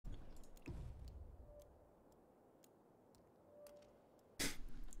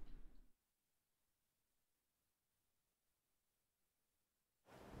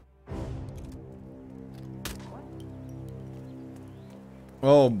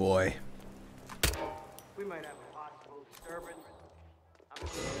Oh boy. We might have a possible disturbance. I'm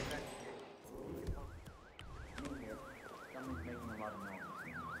going to investigate. In here, someone's making a lot of noise.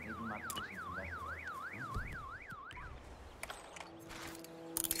 Maybe my position's invested.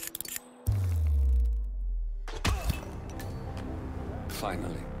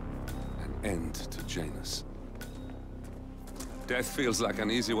 Finally, an end to Janus. Death feels like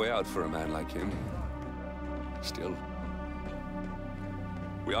an easy way out for a man like him. Still,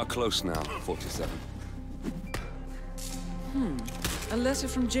 we are close now, 47. A letter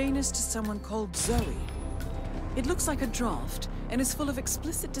from Janus to someone called Zoe. It looks like a draft, and is full of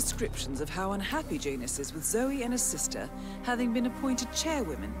explicit descriptions of how unhappy Janus is with Zoe and her sister having been appointed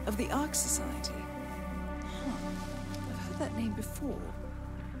chairwomen of the Ark Society. I've heard that name before.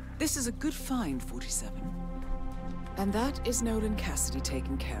 This is a good find, 47. And that is Nolan Cassidy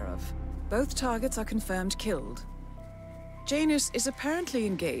taken care of. Both targets are confirmed killed. Janus is apparently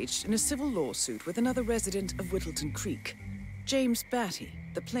engaged in a civil lawsuit with another resident of Whittleton Creek. James Batty,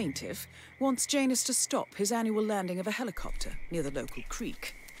 the plaintiff, wants Janus to stop his annual landing of a helicopter near the local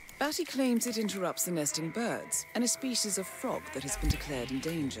creek. Batty claims it interrupts the nesting birds and a species of frog that has been declared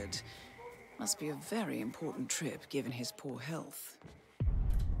endangered. Must be a very important trip given his poor health.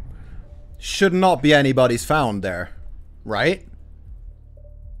 Should not be anybody's found there, right?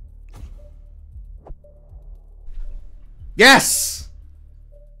 Yes!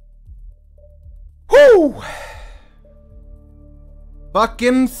 Whoo!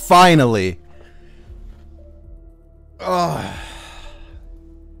 Fucking finally. Ugh.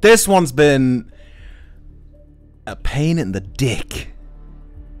 This one's been a pain in the dick.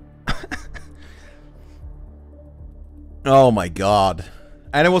 Oh my god.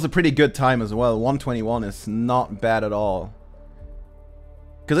 And it was a pretty good time as well. 121 is not bad at all.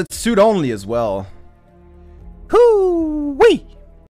 Because it's suit only as well. Hoo-wee!